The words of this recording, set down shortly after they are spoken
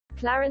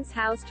McLaren's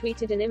house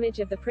tweeted an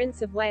image of the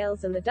Prince of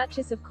Wales and the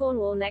Duchess of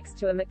Cornwall next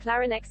to a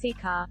McLaren XE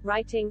car,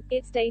 writing,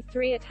 "It's day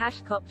 3 at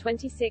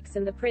 #COP26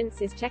 and the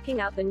Prince is checking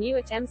out the new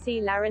at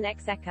MC Laren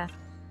X Eka."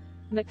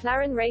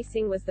 McLaren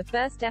Racing was the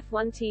first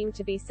F1 team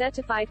to be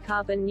certified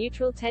carbon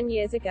neutral 10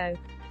 years ago.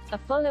 A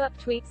follow-up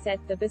tweet said,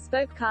 the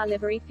bespoke car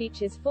livery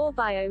features 4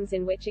 biomes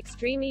in which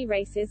Extreme E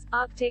races: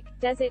 Arctic,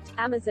 Desert,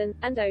 Amazon,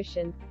 and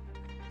Ocean.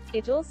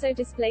 It also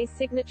displays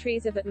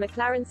signatories of at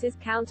McLaren's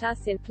Count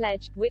Us In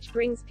pledge, which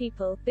brings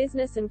people,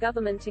 business and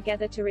government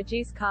together to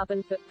reduce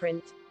carbon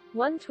footprint.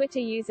 One Twitter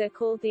user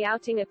called the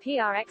outing a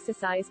PR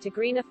exercise to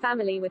green a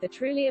family with a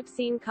truly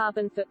obscene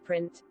carbon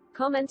footprint.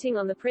 Commenting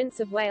on the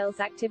Prince of Wales'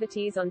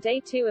 activities on day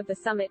 2 of the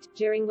summit,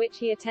 during which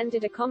he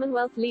attended a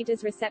Commonwealth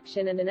Leaders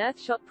Reception and an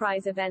Earthshot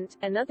Prize event,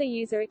 another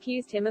user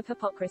accused him of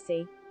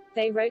hypocrisy.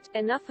 They wrote,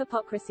 "Enough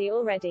hypocrisy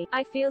already.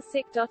 I feel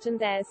sick. And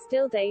there's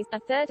still days." A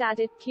third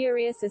added,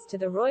 curious as to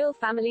the royal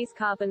family's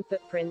carbon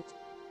footprint.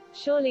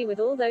 "Surely with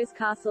all those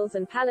castles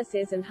and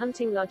palaces and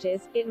hunting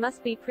lodges, it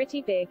must be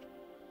pretty big."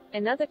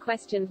 Another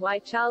questioned why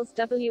Charles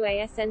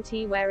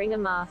wasn't wearing a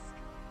mask.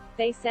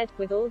 They said,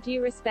 "With all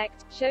due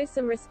respect, show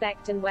some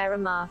respect and wear a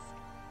mask."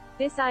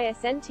 This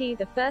isn't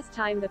the first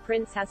time the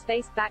prince has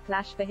faced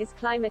backlash for his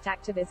climate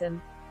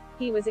activism.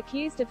 He was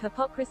accused of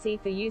hypocrisy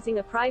for using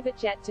a private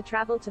jet to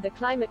travel to the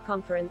climate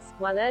conference,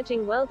 while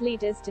urging world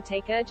leaders to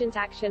take urgent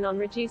action on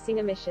reducing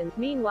emissions.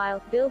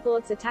 Meanwhile,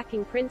 billboards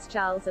attacking Prince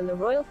Charles and the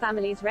royal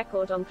family's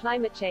record on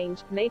climate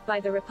change, made by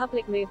the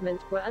Republic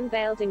movement, were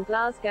unveiled in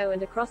Glasgow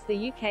and across the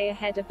UK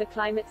ahead of the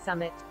climate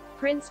summit.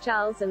 Prince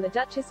Charles and the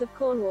Duchess of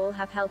Cornwall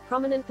have held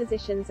prominent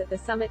positions at the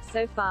summit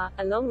so far,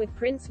 along with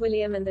Prince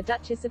William and the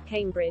Duchess of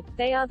Cambridge.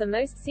 They are the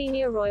most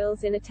senior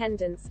royals in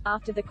attendance,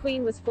 after the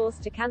Queen was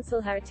forced to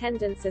cancel her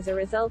attendance as a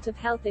result of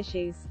health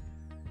issues.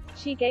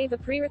 She gave a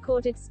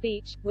pre-recorded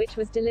speech, which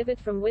was delivered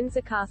from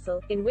Windsor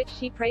Castle, in which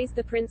she praised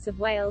the Prince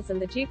of Wales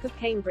and the Duke of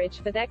Cambridge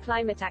for their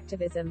climate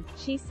activism.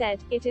 She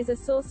said, "It is a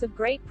source of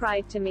great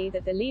pride to me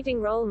that the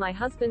leading role my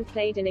husband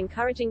played in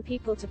encouraging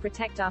people to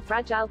protect our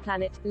fragile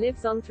planet,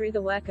 lives on through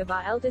the work of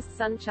our eldest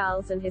son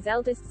Charles and his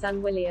eldest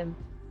son William.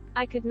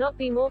 I could not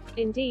be more.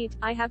 Indeed,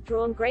 I have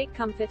drawn great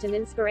comfort and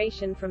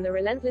inspiration from the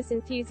relentless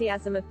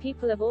enthusiasm of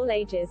people of all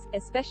ages,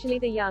 especially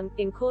the young,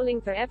 in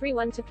calling for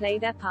everyone to play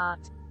their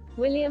part."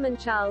 William and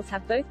Charles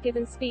have both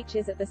given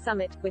speeches at the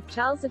summit, with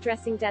Charles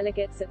addressing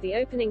delegates at the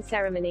opening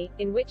ceremony,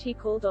 in which he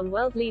called on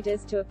world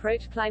leaders to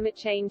approach climate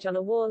change on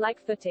a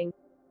warlike footing.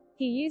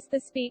 He used the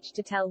speech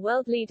to tell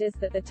world leaders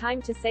that the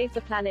time to save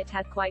the planet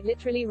had quite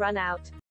literally run out.